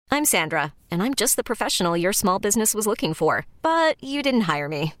I'm Sandra, and I'm just the professional your small business was looking for. But you didn't hire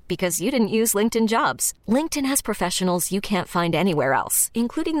me because you didn't use LinkedIn Jobs. LinkedIn has professionals you can't find anywhere else,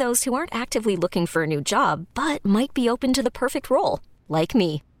 including those who aren't actively looking for a new job, but might be open to the perfect role, like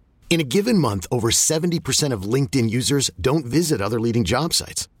me. In a given month, over 70% of LinkedIn users don't visit other leading job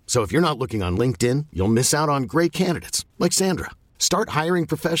sites. So if you're not looking on LinkedIn, you'll miss out on great candidates like Sandra. Start hiring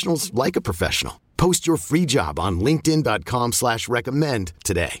professionals like a professional. Post your free job on linkedin.com/recommend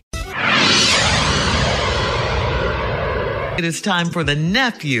today. It is time for the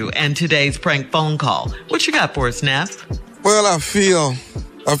nephew and today's prank phone call. What you got for us, Neff? Well, I feel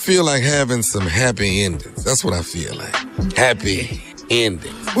like having some happy endings. That's what I feel like. Happy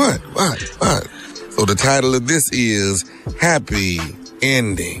endings. What? So the title of this is Happy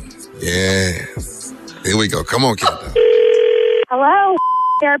Endings. Yes. Here we go. Come on, Kendall. Hello,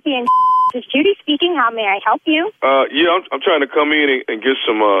 therapy and this is Judy speaking. How may I help you? I'm trying to come in and get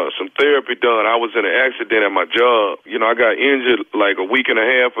some therapy done. I was in an accident at my job. I got injured like a week and a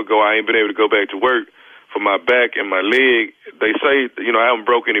half ago. I ain't been able to go back to work for my back and my leg. They say, I haven't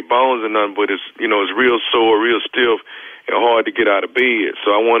broken any bones or nothing, but it's real sore, real stiff, and hard to get out of bed.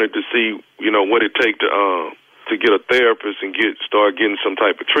 So I wanted to see, what it take to get a therapist and start getting some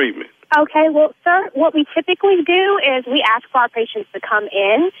type of treatment. Okay, well, sir, what we typically do is we ask for our patients to come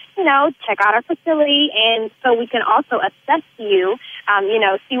in, check out our facility, and so we can also assess you,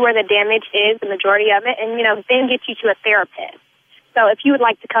 see where the damage is, the majority of it, and, then get you to a therapist. So if you would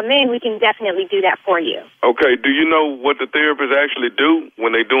like to come in, we can definitely do that for you. Okay, do you know what the therapists actually do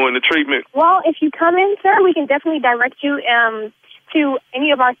when they're doing the treatment? Well, if you come in, sir, we can definitely direct you to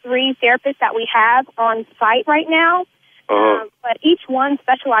any of our 3 therapists that we have on site right now. But each one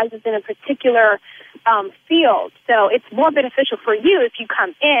specializes in a particular field. So it's more beneficial for you if you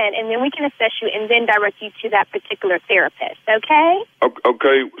come in, and then we can assess you and then direct you to that particular therapist, okay?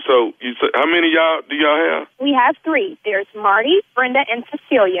 Okay, so you say, how many do y'all have? We have 3. There's Marty, Brenda, and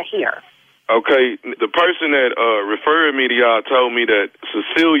Cecilia here. Okay, the person that referred me to y'all told me that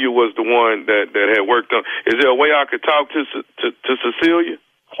Cecilia was the one that had worked on. Is there a way I could talk to Cecilia?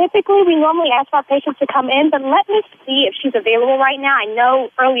 Typically, we normally ask our patients to come in, but let me see if she's available right now. I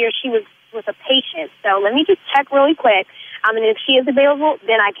know earlier she was with a patient, so let me just check really quick. And if she is available,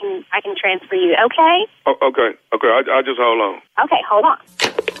 then I can transfer you, okay? Okay. I'll just hold on. Okay, hold on.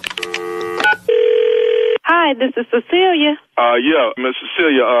 Hi, this is Cecilia. Miss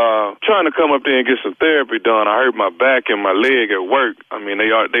Cecilia, trying to come up there and get some therapy done. I hurt my back and my leg at work. I mean,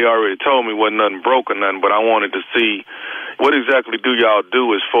 they already told me wasn't nothing broken, but I wanted to see what exactly do y'all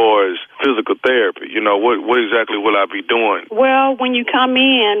do as far as physical therapy? What exactly will I be doing? Well, when you come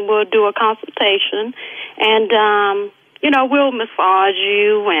in, we'll do a consultation, and we'll massage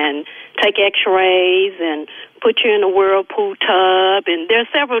you and take x-rays and put you in a whirlpool tub, and there's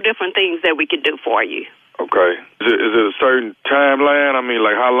several different things that we can do for you. Okay. Is it a certain timeline? I mean,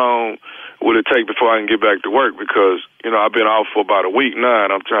 like how long will it take before I can get back to work? Because, I've been off for about a week now,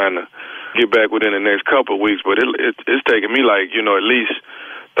 and I'm trying to get back within the next couple of weeks, but it's taking me like, at least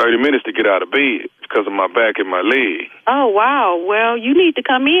 30 minutes to get out of bed because of my back and my leg. Oh, wow. Well, you need to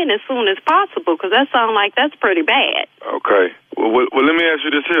come in as soon as possible because that sounds like that's pretty bad. Okay. Well, let me ask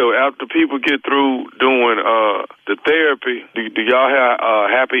you this here. After people get through doing the therapy, do y'all have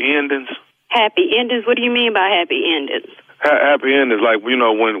happy endings? Happy endings? What do you mean by happy endings? Happy endings, like,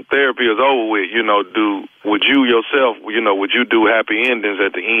 when therapy is over with, would you yourself, would you do happy endings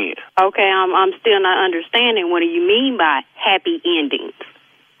at the end? Okay, I'm still not understanding. What do you mean by happy endings?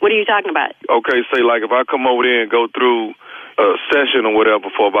 What are you talking about? Okay, say like if I come over there and go through a session or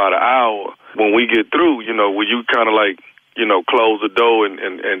whatever for about an hour, when we get through, will you kind of like, close the door and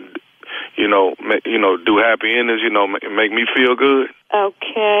do happy endings, make me feel good?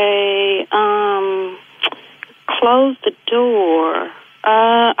 Okay, close the door.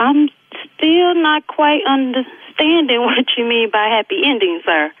 I'm still not quite understanding what you mean by happy endings,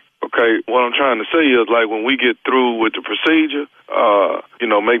 sir. Okay, what I'm trying to say is like when we get through with the procedure,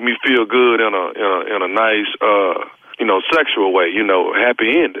 make me feel good in a nice, sexual way, happy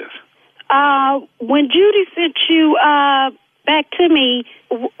endings. When Judy sent you back to me,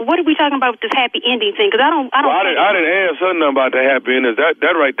 what are we talking about with this happy ending thing? Because I don't. Well, I didn't ask her nothing about the happy endings.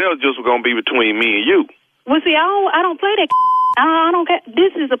 That right there is just going to be between me and you. Well, see, I don't play that. I don't get.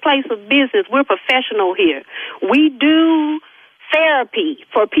 This is a place of business. We're professional here. We do therapy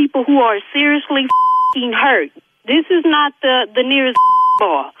for people who are seriously hurt. This is not the nearest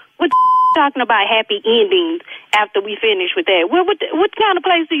bar. What talking about happy endings after we finish with that? Well, what kind of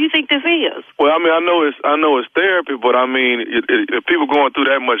place do you think this is? Well, I mean, I know it's therapy, but I mean, if people going through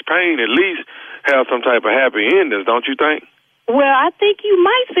that much pain, at least have some type of happy endings, don't you think? Well, I think you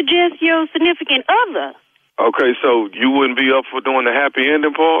might suggest your significant other. Okay, so you wouldn't be up for doing the happy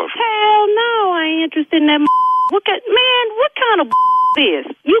ending part? Hell no, I ain't interested in that. What kind of this?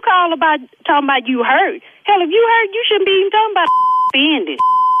 You talking about you hurt. Hell, if you hurt, you shouldn't be even talking about happy ending.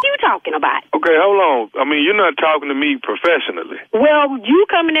 You talking about? Okay, hold on. I mean, you're not talking to me professionally. Well, you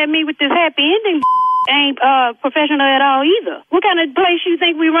coming at me with this happy ending ain't professional at all either. What kind of place you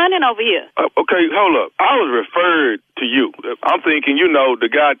think we running over here? Okay, hold up. I was referred to you. I'm thinking, the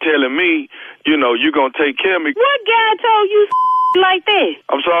guy telling me, you're going to take care of me. What guy told you like that?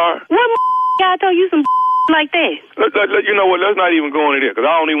 I'm sorry? What guy told you some like that? You know what? Let's not even go into this, because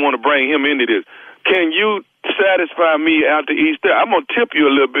I don't even want to bring him into this. Can you satisfy me after Easter? I'm going to tip you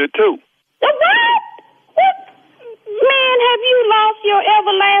a little bit, too. What? Man, have you lost your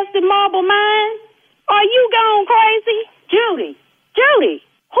everlasting marble mind? Are you gone crazy? Judy,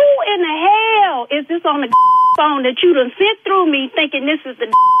 who in the hell is this on the phone that you done sent through me thinking this is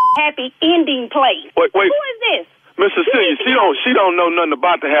the happy ending place? Wait. Who is this? Miss Cecilia, she don't know nothing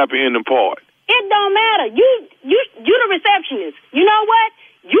about the happy ending part. It don't matter. You the receptionist. You know what?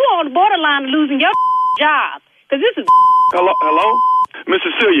 You on the borderline of losing your job. Because this is... Hello? Miss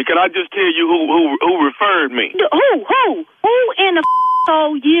Cecilia, can I just tell you who referred me? Who? Who in the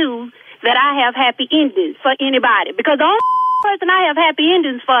told you that I have happy endings for anybody? Because the only person I have happy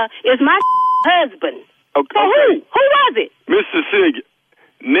endings for is my husband. Okay. So who was it? Miss Cecilia,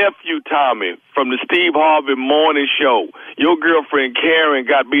 nephew Tommy from the Steve Harvey Morning Show. Your girlfriend Karen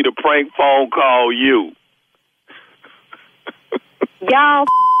got me to prank phone call you. Y'all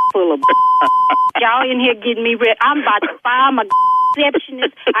full of y'all in here getting me ready. I'm about to fire my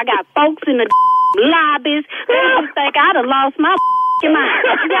receptionist. I got folks in the lobbies. They just think I done lost my mind.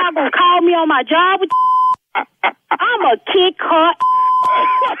 Y'all gonna call me on my job with I'm a kick her.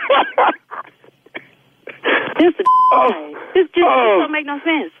 This just don't make no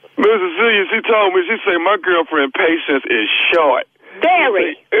sense. Miss Cecilia, she told me, she said my girlfriend patience is short.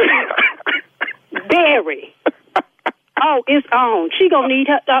 Very. Very. Oh, it's on. She gonna need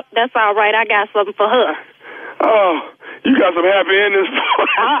her. Oh, that's all right. I got something for her. Oh, you got some happy endings for her?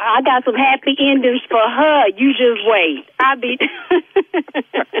 I got some happy endings for her. You just wait. Hey,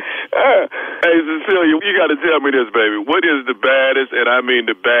 Cecilia, you got to tell me this, baby. What is the baddest, and I mean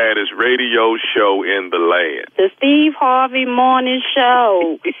the baddest, radio show in the land? The Steve Harvey Morning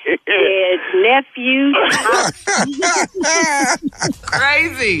Show. It's nephew.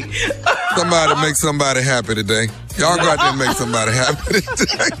 Crazy. Somebody make somebody happy today. Y'all go out there and make somebody happy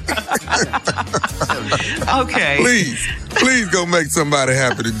today. Okay. Please go make somebody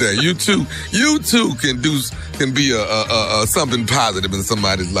happy today. You too can be a something positive in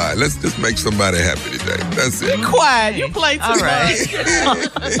somebody's life. Let's just make somebody happy today. That's it. Be quiet. You play too much.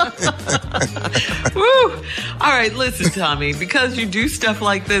 Woo. All right, listen, Tommy, because you do stuff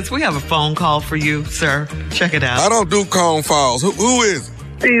like this, we have a phone call for you, sir. Check it out. I don't do phone calls. Who is it?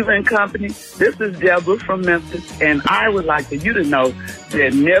 Steve and Company. This is Deborah from Memphis, and I would like for you to know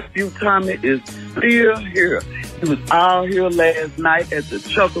that nephew Tommy is still here. He was all here last night at the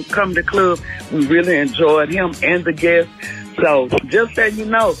Chuckle Comedy Club. We really enjoyed him and the guests. So just so you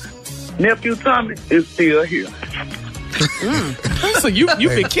know, nephew Tommy is still here. So you've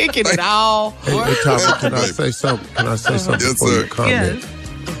been kicking it all. Hey, Tommy, can I say something? Yes, before sir. you comment?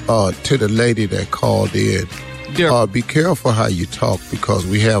 Yes. To the lady that called in. Be careful how you talk, because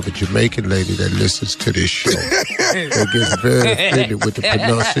we have a Jamaican lady that listens to this show that gets very offended with the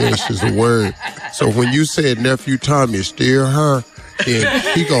pronunciations of words. So when you said nephew Tommy is still her, then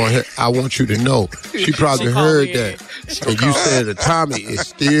I want you to know, she probably heard that. And you said that Tommy is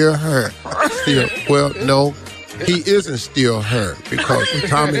still her. No, he isn't still her, because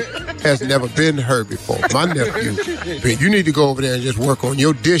Tommy has never been her before. My nephew, you need to go over there and just work on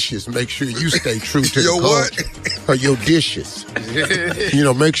your dishes. Make sure you stay true to the culture. Or your dishes.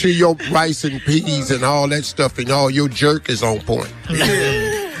 Make sure your rice and peas and all that stuff and all your jerk is on point. You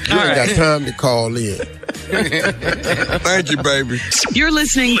ain't got time to call in. Thank you, baby. You're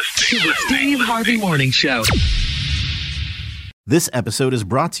listening to the Steve Harvey Morning Show. This episode is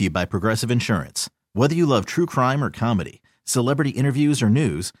brought to you by Progressive Insurance. Whether you love true crime or comedy, celebrity interviews or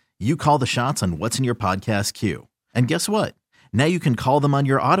news, you call the shots on what's in your podcast queue. And guess what? Now you can call them on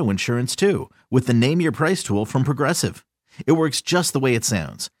your auto insurance too, with the Name Your Price tool from Progressive. It works just the way it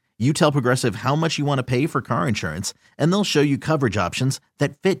sounds. You tell Progressive how much you want to pay for car insurance, and they'll show you coverage options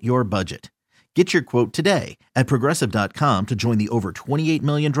that fit your budget. Get your quote today at Progressive.com to join the over 28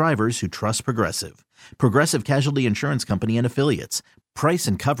 million drivers who trust Progressive. Progressive Casualty Insurance Company and Affiliates. Price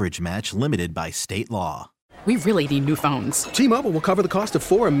and coverage match limited by state law. We really need new phones. T-Mobile will cover the cost of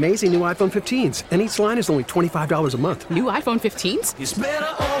 4 amazing new iPhone 15s, and each line is only $25 a month. New iPhone 15s? It's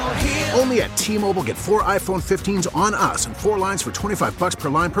better over here. Only at T-Mobile, get 4 iPhone 15s on us and 4 lines for $25 per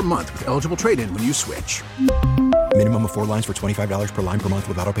line per month with eligible trade-in when you switch. Minimum of 4 lines for $25 per line per month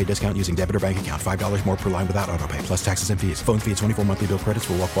with autopay discount using debit or bank account. $5 more per line without autopay, plus taxes and fees. Phone fee at 24 monthly bill credits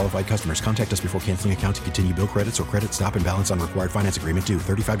for well-qualified customers. Contact us before canceling account to continue bill credits or credit stop and balance on required finance agreement due.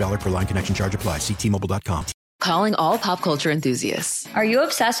 $35 per line connection charge applies. See T-Mobile.com. Calling all pop culture enthusiasts. Are you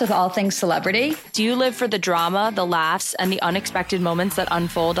obsessed with all things celebrity? Do you live for the drama, the laughs, and the unexpected moments that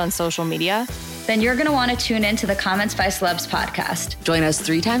unfold on social media? Then you're going to want to tune in to the Comments by Celebs podcast. Join us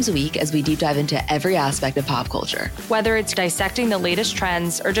 3 times a week as we deep dive into every aspect of pop culture. Whether it's dissecting the latest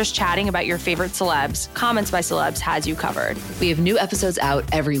trends or just chatting about your favorite celebs, Comments by Celebs has you covered. We have new episodes out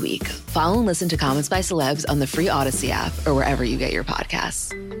every week. Follow and listen to Comments by Celebs on the free Odyssey app or wherever you get your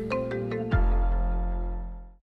podcasts.